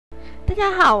大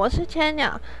家好，我是千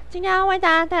鸟，今天要为大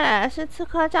家带来的是《刺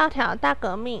客教条大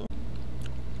革命》。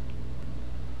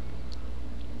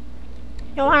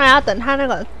又忘了要等他那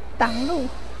个挡路。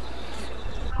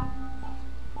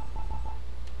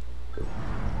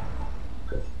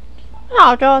那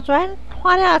我觉得我昨天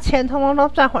花掉的钱通通都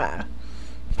赚回来了，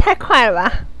太快了吧！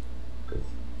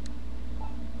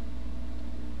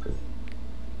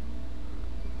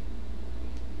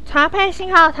查佩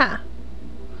信号塔。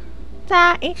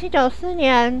在1794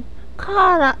年，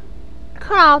克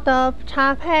劳德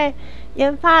查佩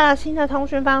研发了新的通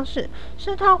讯方式，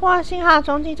是透过信号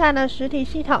中继站的实体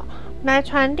系统来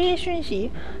传递讯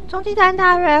息。中继站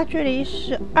大约距离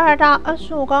12到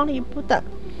25公里不等，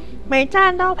每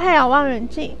站都配有望远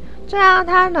镜，这样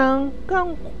它能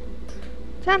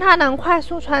快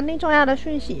速传递重要的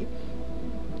讯息，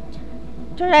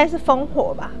就类似烽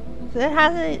火吧，只是它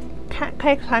是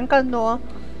可以传更多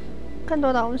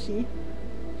东西。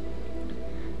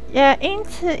也因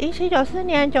此，1794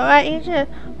年9月1日，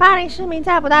巴黎市民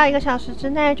在不到1个小时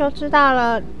之内就知道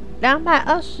了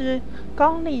220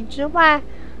公里之外，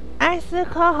埃斯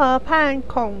科河畔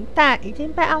孔代已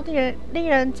经被奥地利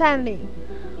人占领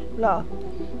了。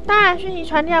当然，讯息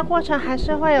传递的过程还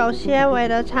是会有些微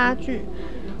的差距。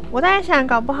我在想，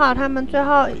搞不好他们最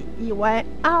后以为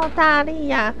澳大利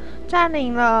亚占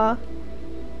领了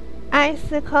埃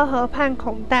斯科河畔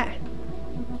孔代。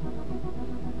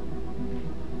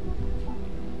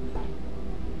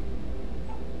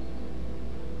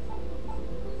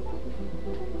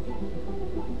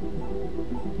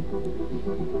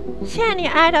谢你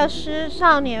爱的诗，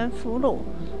少年俘虏。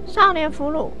少年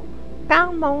俘虏，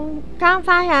刚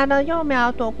发芽的幼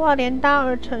苗躲过镰刀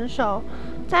而成熟，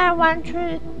在弯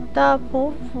曲的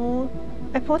葡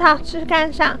萄枝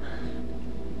干上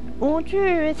无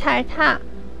惧于踩踏。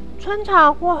春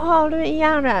潮过后，绿意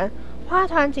盎然，花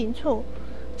团锦簇，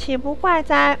岂不怪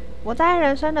哉？我在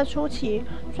人生的初期，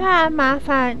虽然麻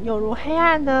烦有如黑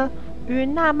暗的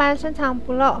云那般深藏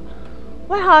不露，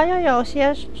为何又有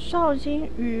些受惊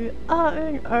于厄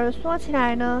运而缩起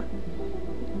来呢？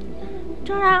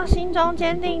就让心中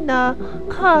坚定的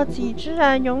克己之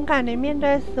人勇敢地面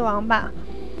对死亡吧。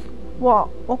我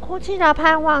哭泣地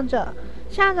盼望着，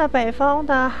向着北风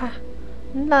的寒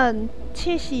冷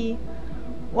气息，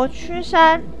我屈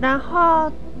身，然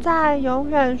后再永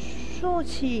远竖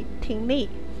起挺立。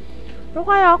如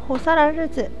果有苦涩的日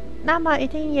子，那么一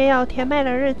定也有甜美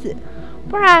的日子。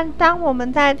不然，当我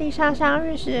们在地上相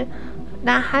遇时，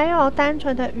哪还有单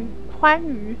纯的欢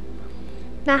愉？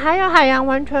哪有海洋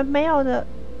完全没有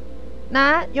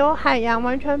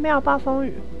暴风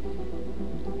雨？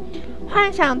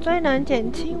幻想最能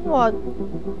减轻我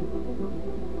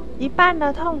一半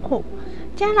的痛苦，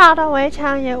监牢的围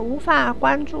墙也无法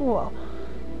关注我。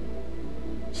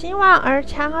希望而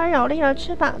强而有力的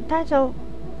翅膀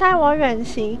带我远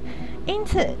行，因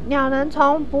此鸟能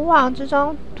从捕网之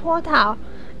中脱逃，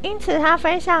因此它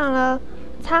飞向了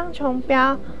苍穹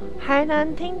标，还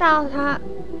能听到它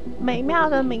美妙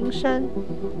的鸣声，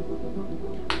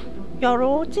有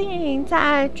如浸淫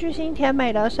在巨星甜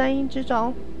美的声音之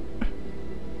中。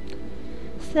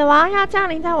死亡要降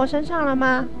临在我身上了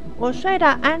吗？我睡得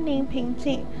安宁平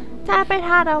静，在被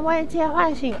他的慰藉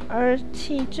唤醒而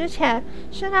起之前，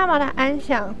是那么的安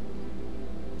详。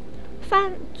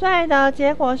犯罪的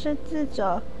结果是自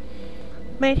责。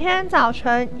每天早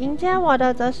晨迎接我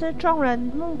的则是众人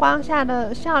目光下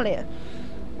的笑脸。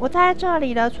我在这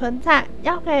里的存在，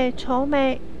要给愁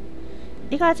眉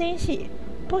一个惊喜，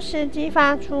不时激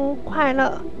发出快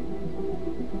乐。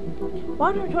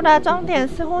我旅途的终点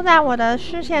似乎在我的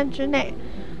视线之内，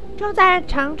就在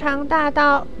长长大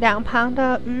道两旁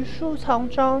的榆树丛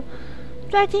中，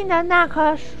最近的那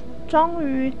棵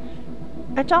终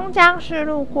将是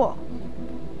路过。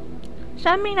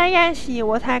生命的宴席，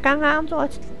我才刚刚坐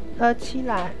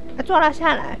了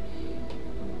下来。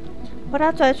我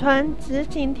的嘴唇只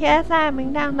紧贴在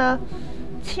明亮的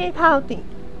气泡底，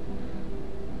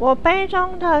我杯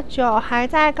中的酒还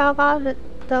在高高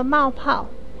的冒泡。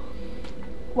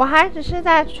我还只是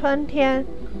在春天，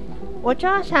我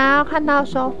就想要看到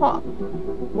收获。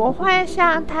我会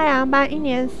像太阳般一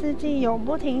年四季永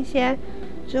不停歇，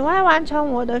只为完成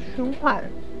我的循环。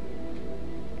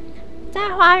在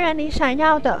花园里闪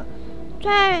耀的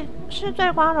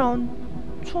最光荣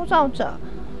出众者。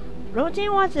如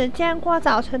今我只见过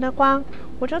早晨的光，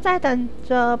我就在等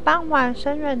着傍晚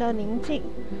深远的宁静。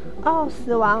哦，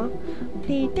死亡，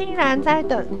你定然在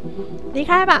等。离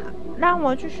开吧，让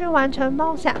我继续完成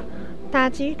梦想。打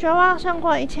击绝望胜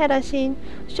过一切的心，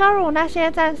羞辱那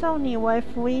些赞颂你为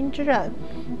福音之人。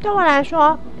对我来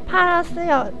说，帕勒斯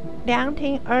有凉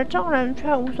亭，而众人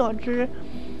却无所知。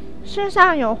世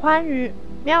上有欢愉，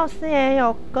缪斯也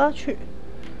有歌曲。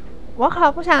我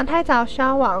可不想太早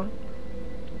消亡。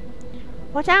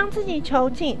我将自己囚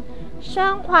禁，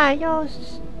伤怀又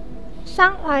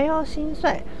心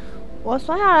碎。我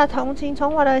所有的同情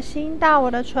从我的心到我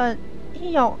的唇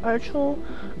一涌而出，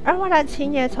而我的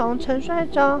情也从沉睡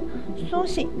中苏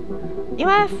醒。因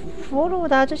为俘虏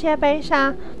的这些悲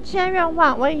伤、这些愿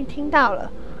望，我已听到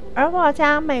了，而我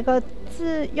将每个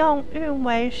字用韵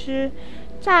为诗，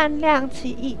蘸亮其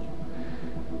意。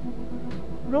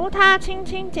如他轻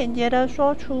轻简洁地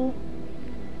说出：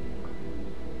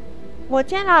我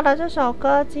监牢的这首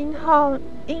歌，今后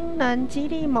应能激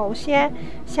励某些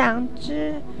想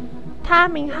知他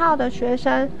名号的学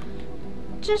生，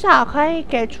至少可以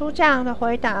给出这样的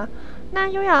回答。那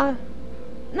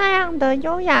样的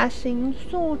优雅形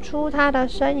塑出他的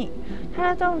身影、他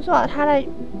的动作、他的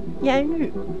言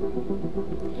语，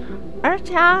而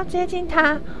只要接近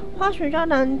他，或许就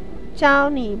能教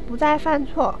你不再犯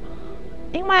错，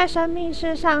因为生命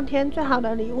是上天最好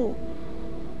的礼物。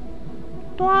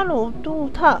多鲁杜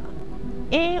特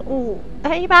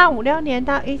，1856年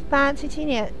到1877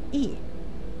年译。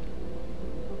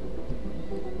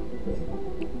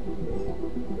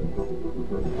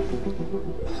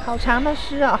好长的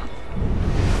诗哦。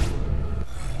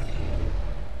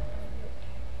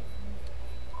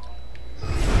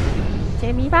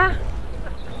解谜吧。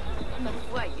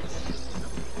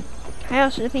还有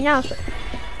10瓶药水，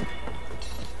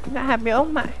应该还不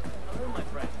用买。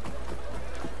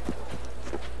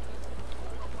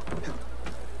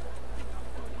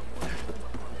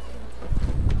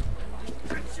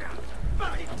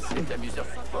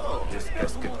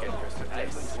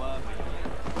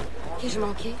Qu'ai-je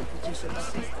manqué?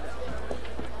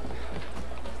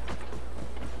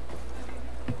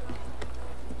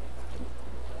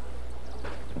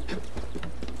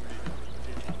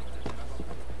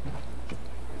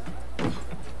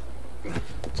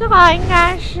 这个应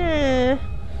该是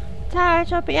在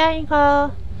这边一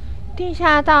个地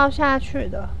下道下去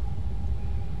的，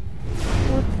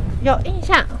我有印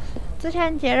象，之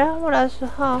前解任务的时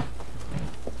候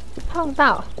碰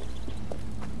到。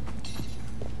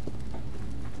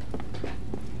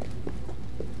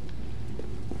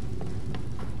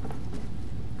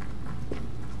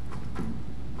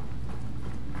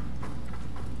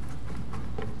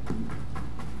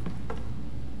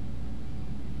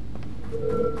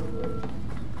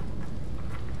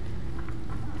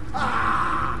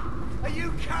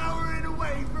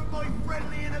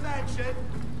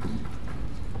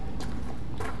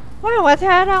我以为这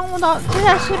些任务这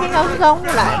些士兵都是任务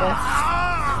来的。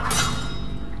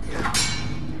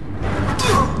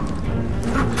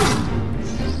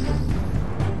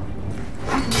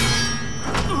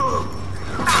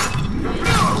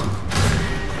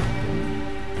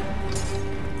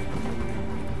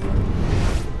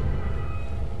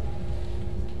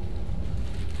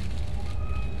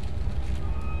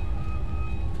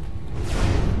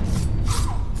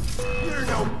You're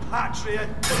no patriot.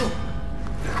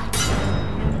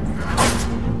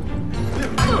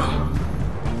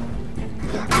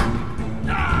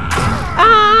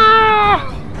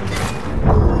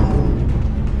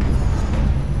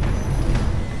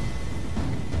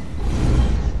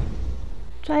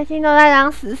 最近都在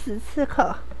当死刺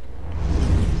客。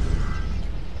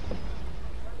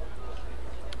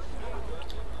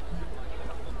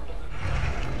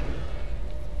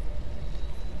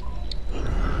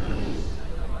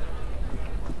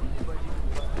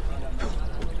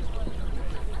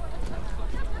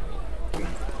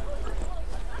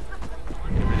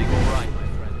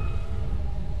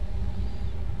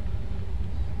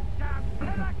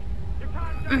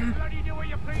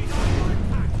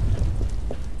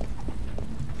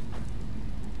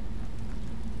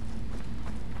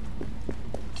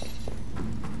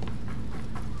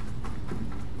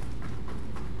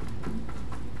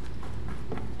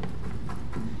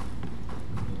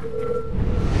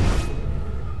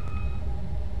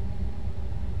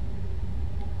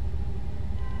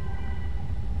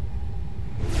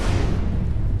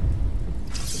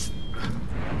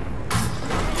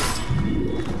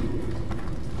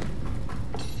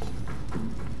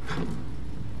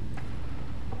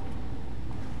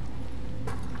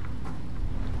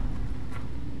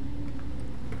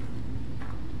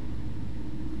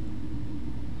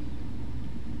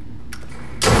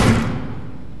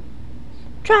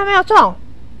居然没有中！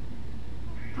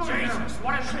 Jesus,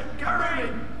 what a shit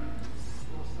carrying!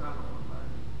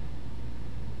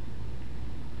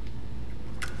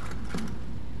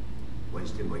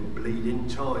 Wasting my bleeding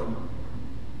time.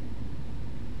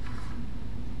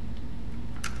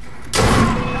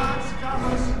 Can't stop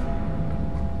us.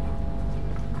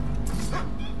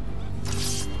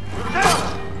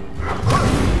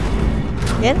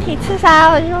 连体刺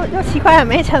杀又奇怪了，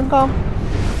没成功。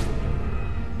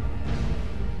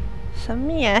神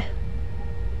秘耶！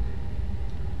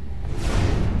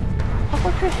跑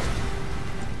过去。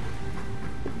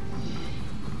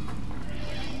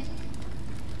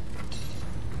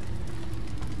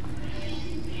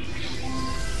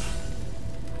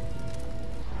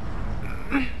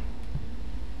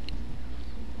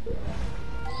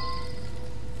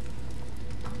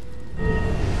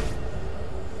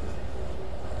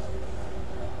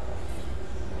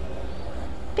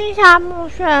地下墓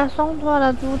穴松脱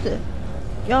的珠子，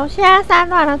有些散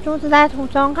乱的珠子在途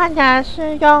中看起来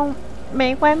是用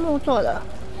玫瑰木做的。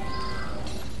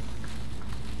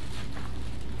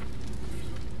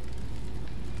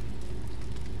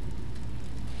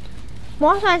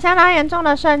磨损相当严重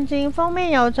的圣经，封面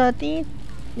有着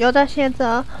写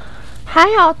着，还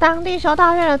有当地修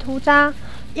道院的图章，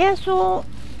耶稣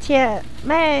姐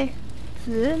妹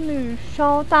子女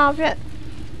修道院。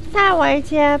塞维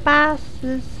街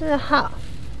84号，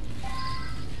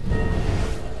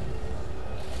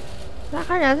那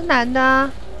看起来是男的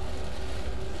啊。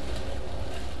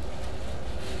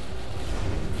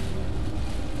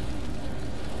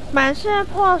满是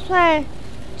破碎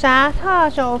扎特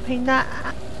酒瓶的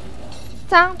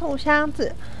脏土箱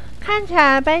子，看起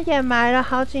来被掩埋了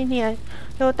好几年。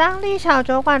有当地小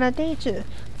酒馆的地址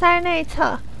在内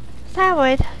侧，塞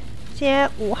维街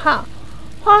5号。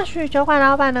或许酒馆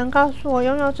老板能告诉我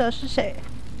拥有者是谁。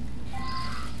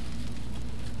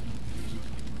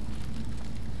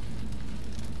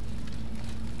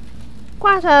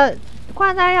挂在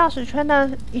钥匙圈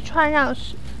的一串钥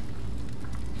匙。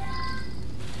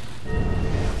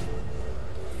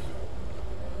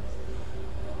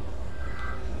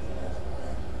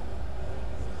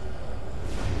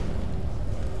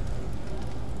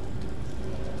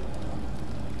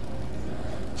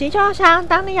急救箱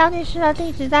当地药剂师的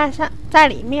地址在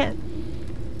里面，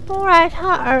布雷特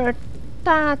尔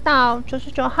大道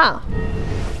99号。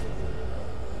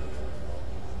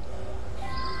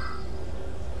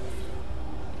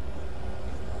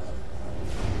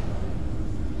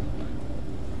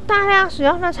大量使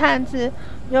用的铲子，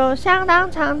有相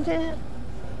当常见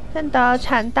的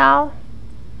铲刀，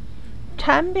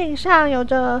铲柄上有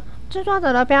着制作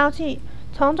者的标记，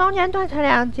从中间断成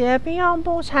2截，并用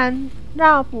布缠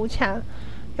绕补强。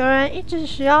有人一直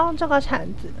使用这个铲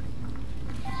子，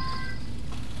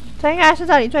这应该是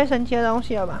这里最神奇的东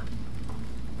西了吧？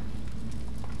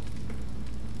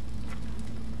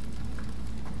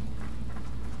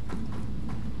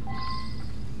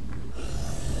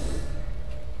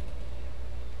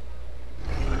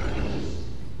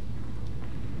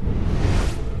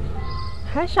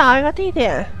还少一个地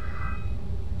点。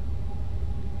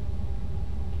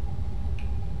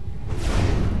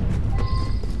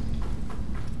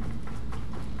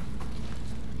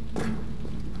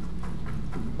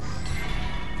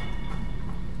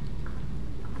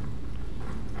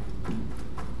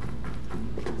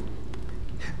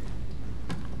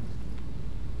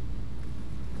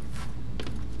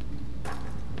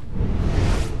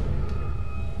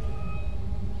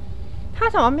他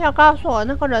怎么没有告诉我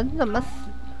那个人是怎么死？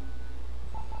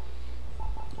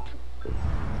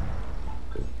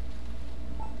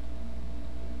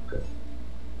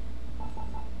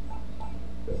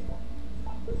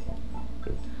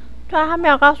对啊，他没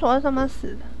有告诉我是怎么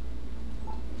死的。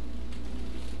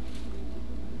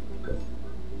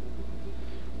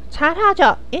查跳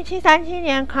酒，1737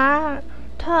年，卡尔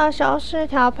特修士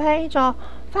调配一种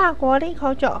法国利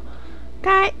口酒，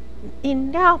该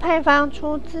饮料配方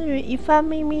出自于一份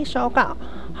秘密手稿，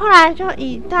后来就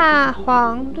以大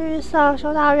黄绿色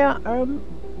修道院而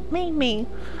命名。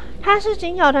它是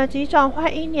仅有的几种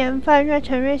会因年份越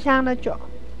陈越香的酒。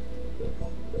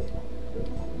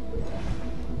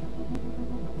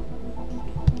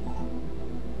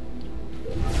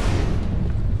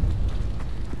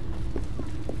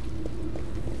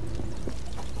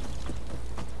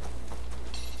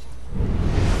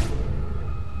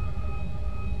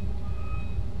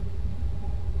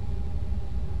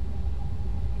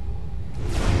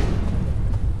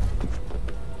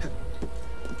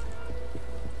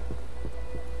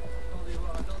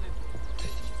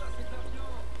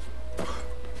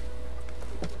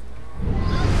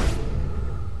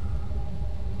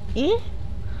咦？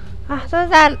啊，这是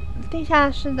在地下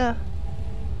室的。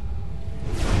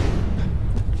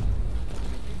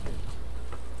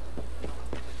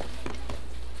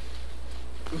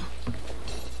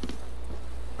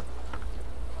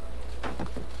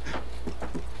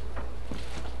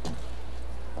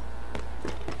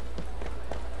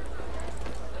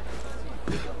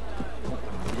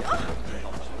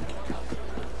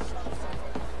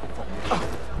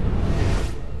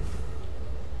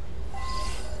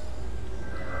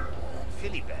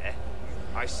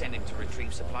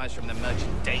wires from the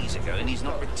merchant days ago, and he's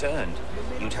not returned.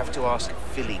 You'd have to ask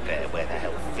Philibert where the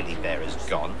hell Philibert has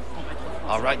gone.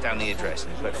 I'll write down the address,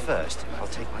 but first, I'll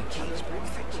take my keys back.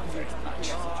 Thank you very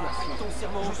much.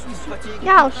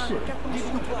 钥匙。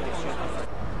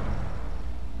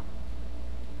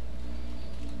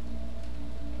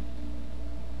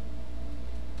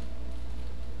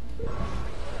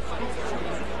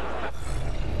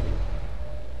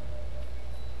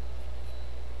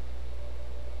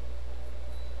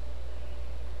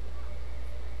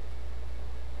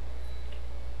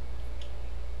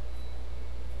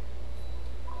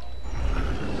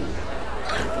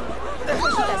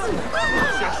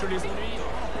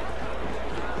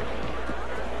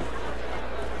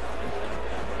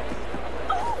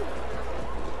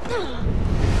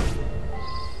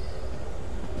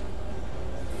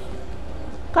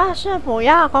各式补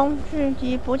药工具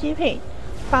及补给品，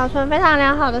保存非常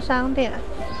良好的商店。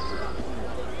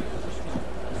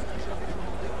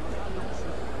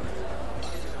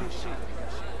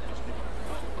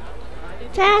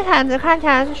这些铲子看起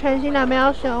来是全新的，没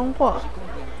有使用过。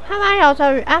它们有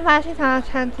着与案发现场的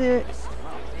铲子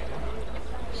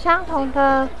相同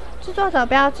的制作者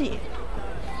标记。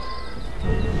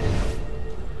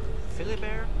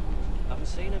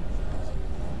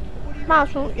冒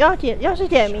出又是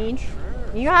解谜，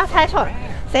你又要猜错，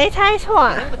谁猜错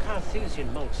啊？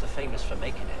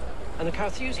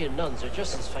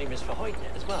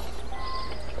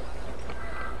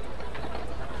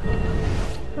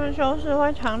 春修士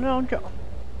会藏这种酒。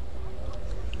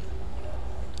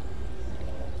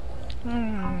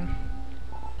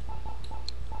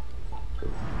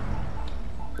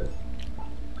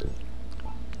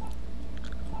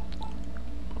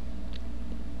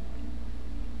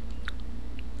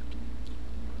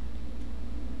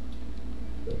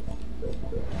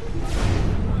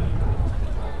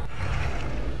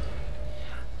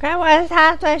该不会是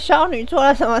他对修女做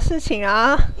了什么事情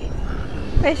啊？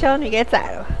被修女给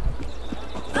宰了。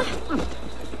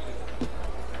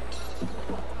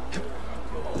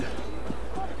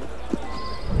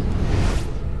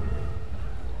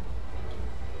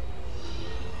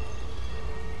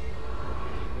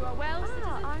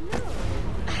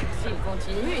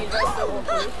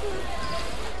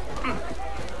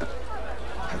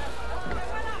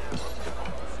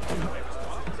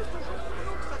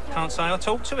Can't say I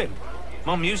talk to him.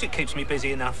 My music keeps me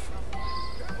busy enough.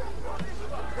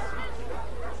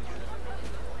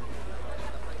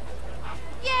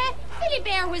 Yeah,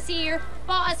 Philibert was here,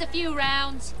 bought us a few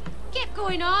rounds. Kept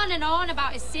going on and on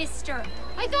about his sister.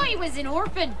 I thought he was an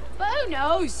orphan, but who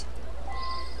knows?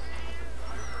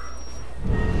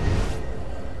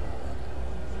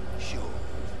 Sure,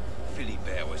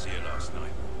 Philibert was here last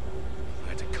night. I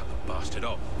had to cut the bastard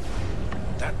off.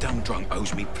 That dumb drunk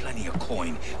owes me plenty of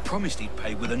coin. Promised he'd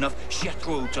pay with enough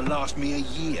chateau to last me a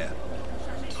year.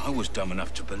 I was dumb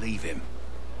enough to believe him.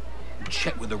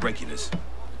 Check with the regulars.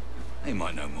 They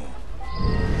might know more.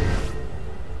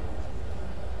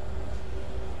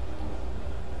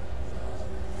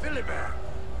 Philibert.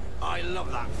 I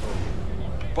love that fool.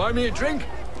 Buy me a drink,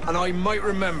 and I might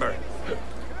remember.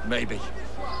 Maybe.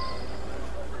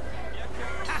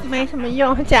 没什么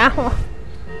用，家伙，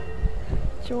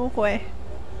赎回。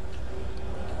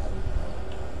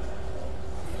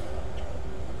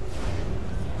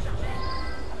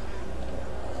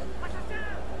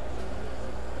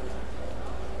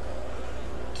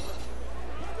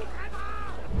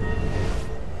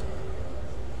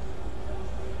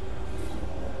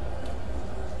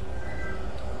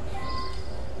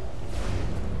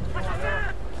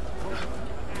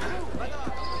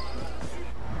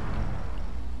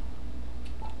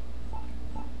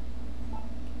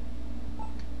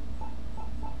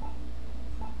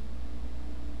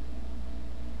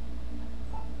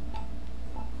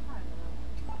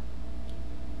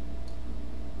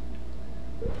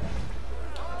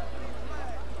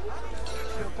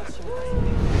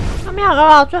他没有给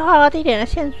我最后一个地点的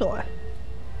线索哎，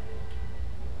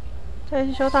这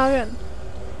里是修道院。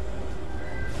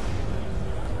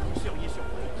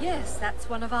Yes, that's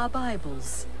one of our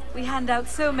Bibles. We hand out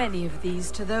so many of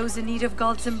these to those in need of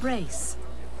God's embrace.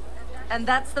 And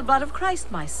that's the blood of Christ,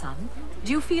 my son.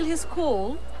 Do you feel his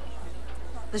call?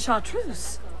 The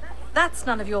chartreuse? That's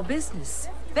none of your business.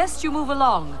 Best you move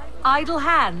along. Idle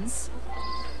hands.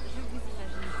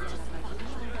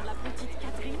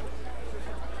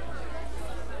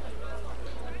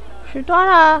 许多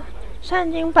的圣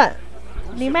经本，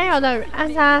里面有的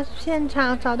暗杀现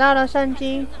场找到了圣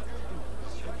经，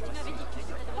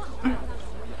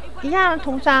一样的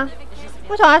图章。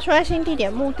为什么要出现新地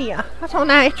点目的啊？他从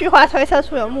哪一句话推测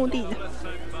出有目的的？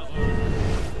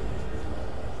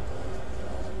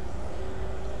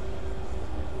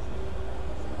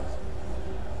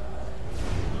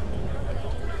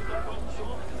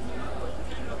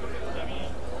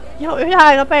又遇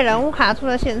到一个被人物卡住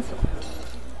的线索。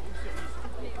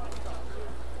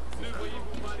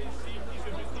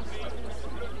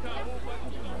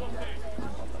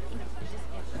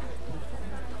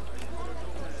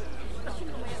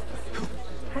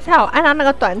还是要按照那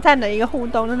个短暂的一个互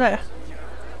动，对不对？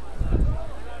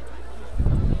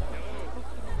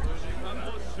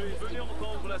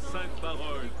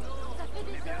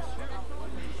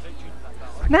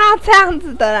哪有这样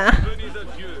子的啦？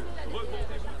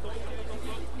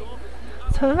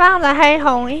存放着黑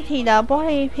红一体的玻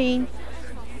璃瓶，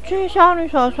据修女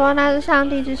所说，那是上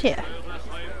帝之血。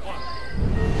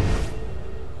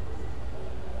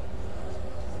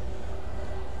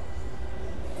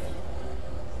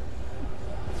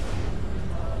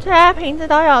这些瓶子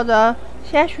都有着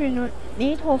些许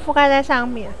泥土覆盖在上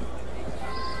面。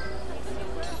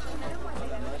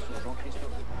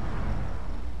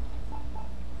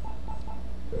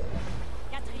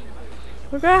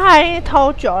我觉得他一定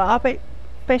偷酒，然后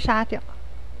被杀掉。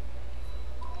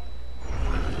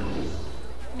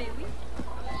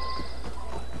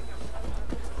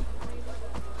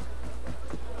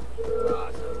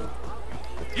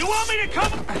You want me to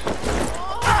come?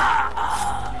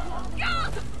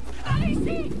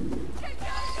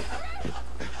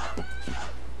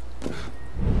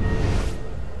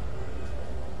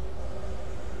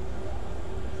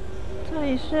 这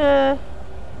里是。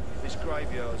This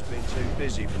graveyard's been too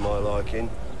busy for my liking.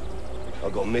 I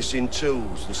got missing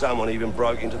tools, and someone even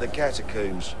broke into the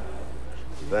catacombs.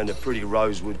 Found a pretty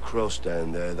rosewood cross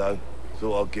down there, though.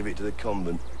 Thought I'd give it to the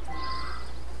convent.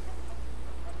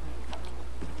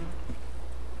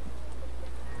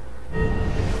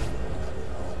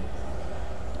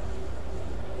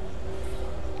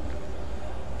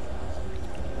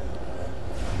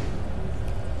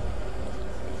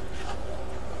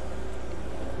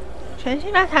 全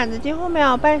新的毯子几乎没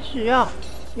有被使用，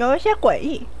有一些诡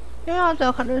异，拥有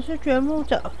者可能是掘墓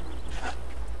者。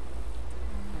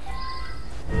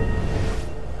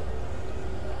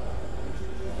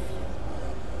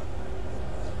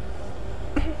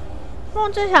木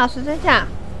质小十字架，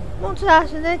木质的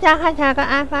十字架看起来跟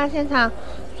案发现场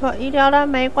所遗留的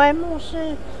玫瑰木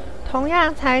是同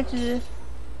样材质，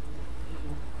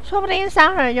说不定是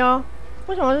商人哟。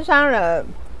为什么是商人？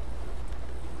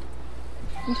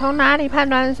你从哪里判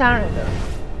断是商人的？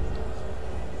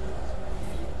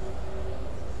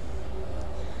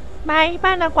买一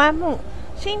半的棺木，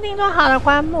新定做好的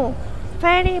棺木，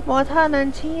菲利伯特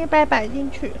能轻易被摆进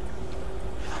去。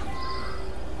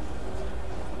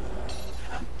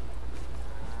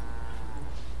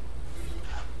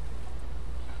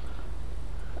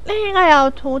另一个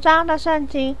有图章的圣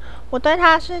经，我对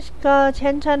他是个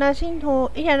虔诚的信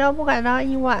徒，一点都不感到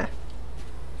意外。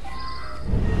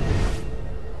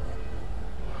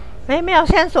没有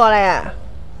线索了耶，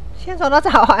线索都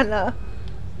找完了。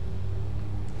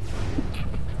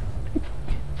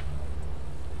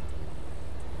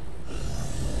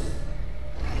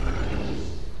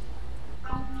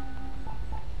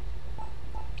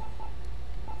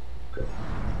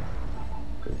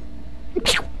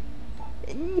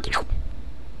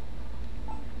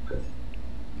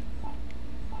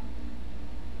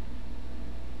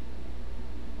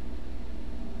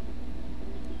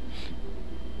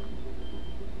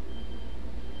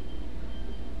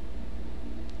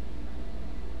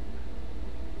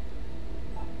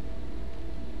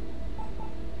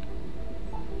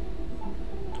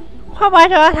会不会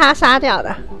就是他杀掉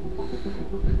的？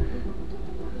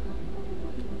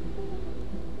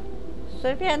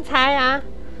随便猜啊！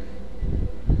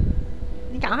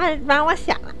你赶快帮我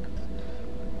想啊！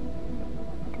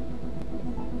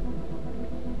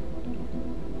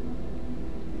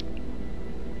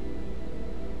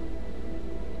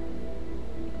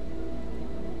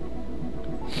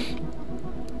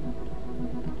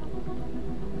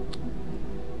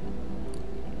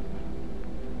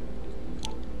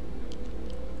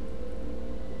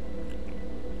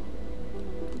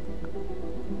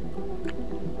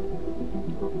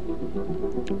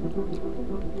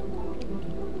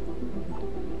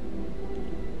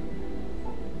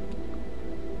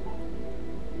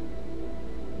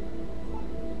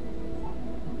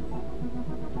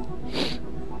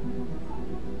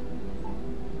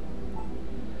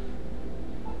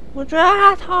我觉得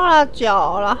他偷了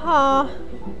酒，然后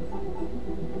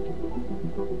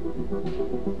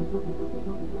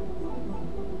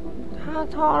他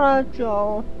偷了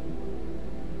酒，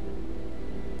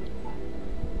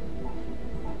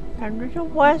感觉就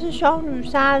不会是修女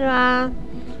杀的啊，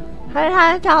还是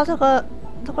他叫这个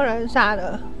人杀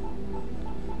的，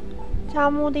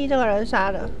叫墓地这个人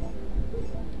杀的。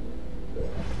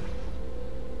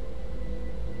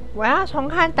我要重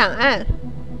看档案。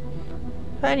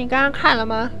所以你刚刚看了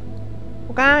吗？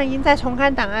我刚刚已经在重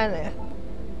看档案了耶。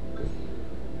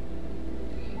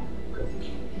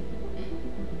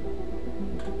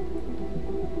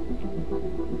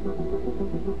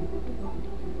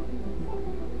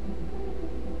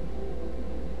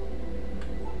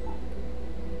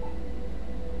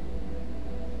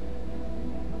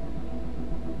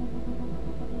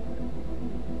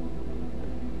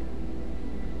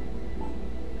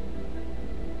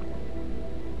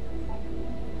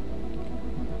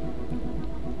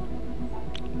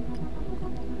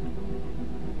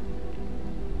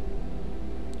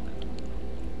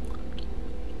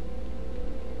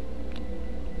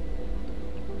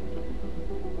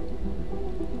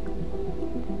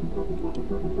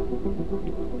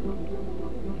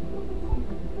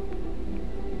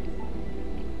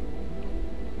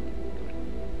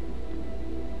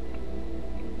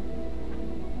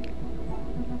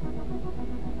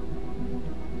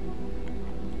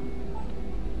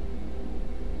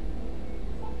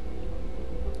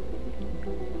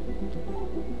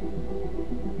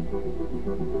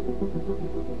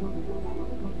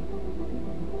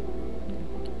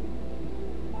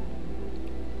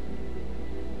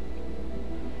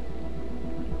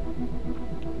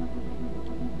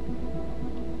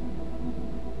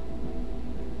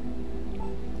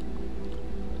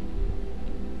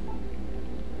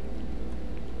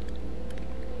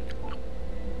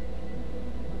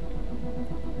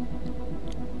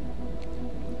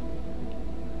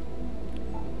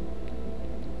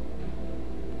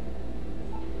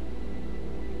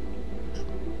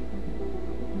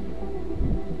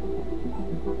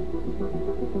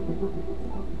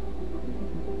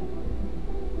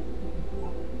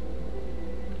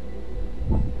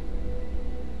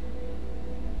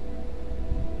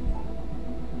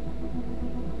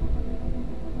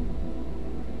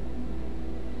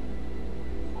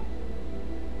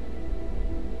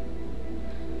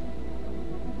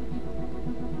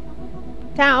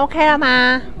这样 OK 了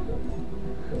吗？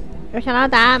有想到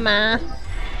答案吗？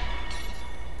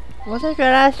我是觉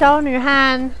得修女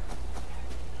和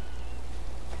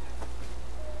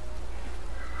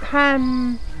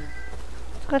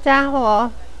这个家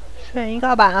伙选一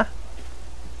个吧。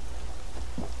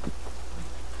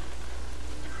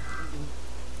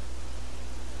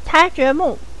猜掘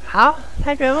幕，好，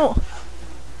猜掘幕。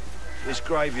This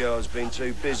graveyard's been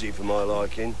too busy for my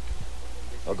liking.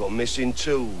 I've got missing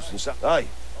tools and stuff. Hey,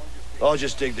 I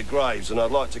just dig the graves and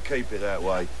I'd like to keep it that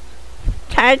way.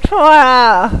 猜错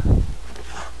了，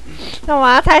那我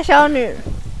要猜修女。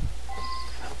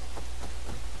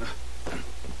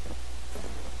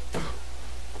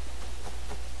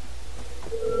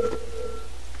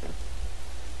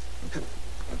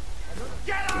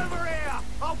Get over here!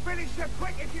 I'll finish you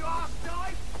quick if you ask,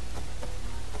 Dive!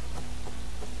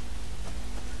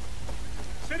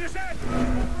 Citizen!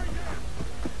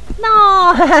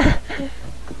 No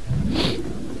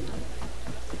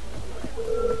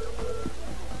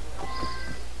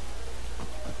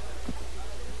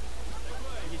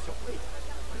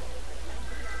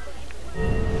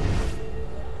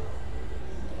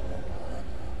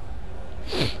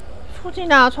附近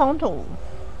的冲突。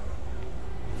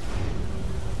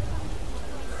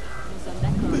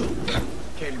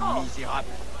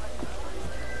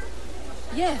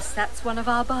Yes, that's one of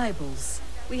our Bibles.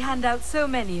 We hand out so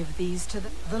many of these to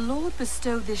the Lord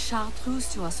bestowed this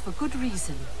chartreuse to us for good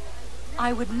reason.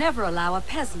 I would never allow a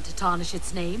peasant to tarnish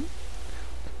its name.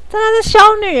 真的是修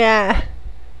女耶！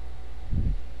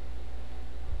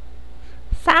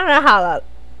商人好了，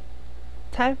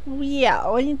才不要！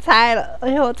我已经猜了，而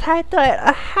且我猜对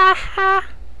了，哈哈。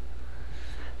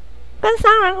跟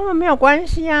商人根本没有关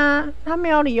系啊，他没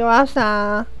有理由要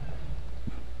杀。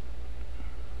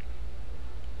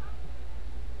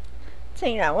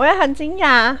竟然，我也很惊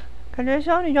讶，感觉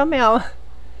修女就没有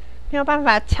办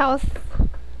法敲死，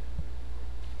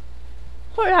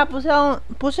或者他不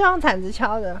是用铲子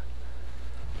敲的。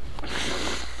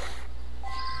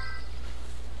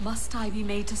Must I be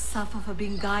made to suffer for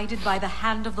being guided by the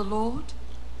hand of the Lord?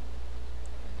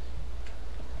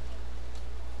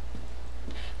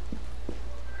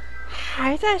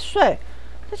 还在睡，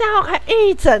这家伙可以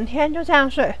一整天就这样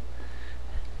睡。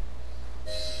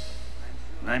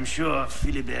I'm sure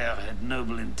Philibert had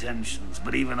noble intentions,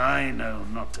 but even I know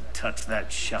not to touch that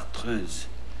chartreuse.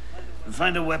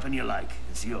 Find a weapon you like,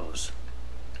 it's yours.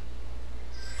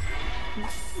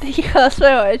 立刻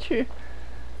睡回去。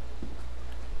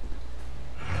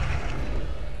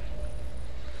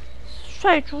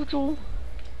睡猪猪。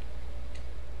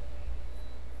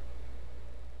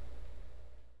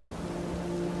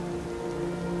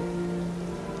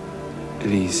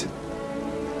Please,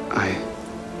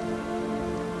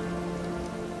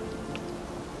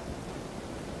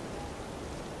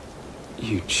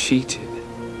 You cheated.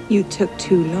 You took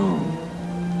too long.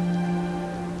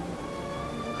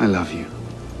 I love you.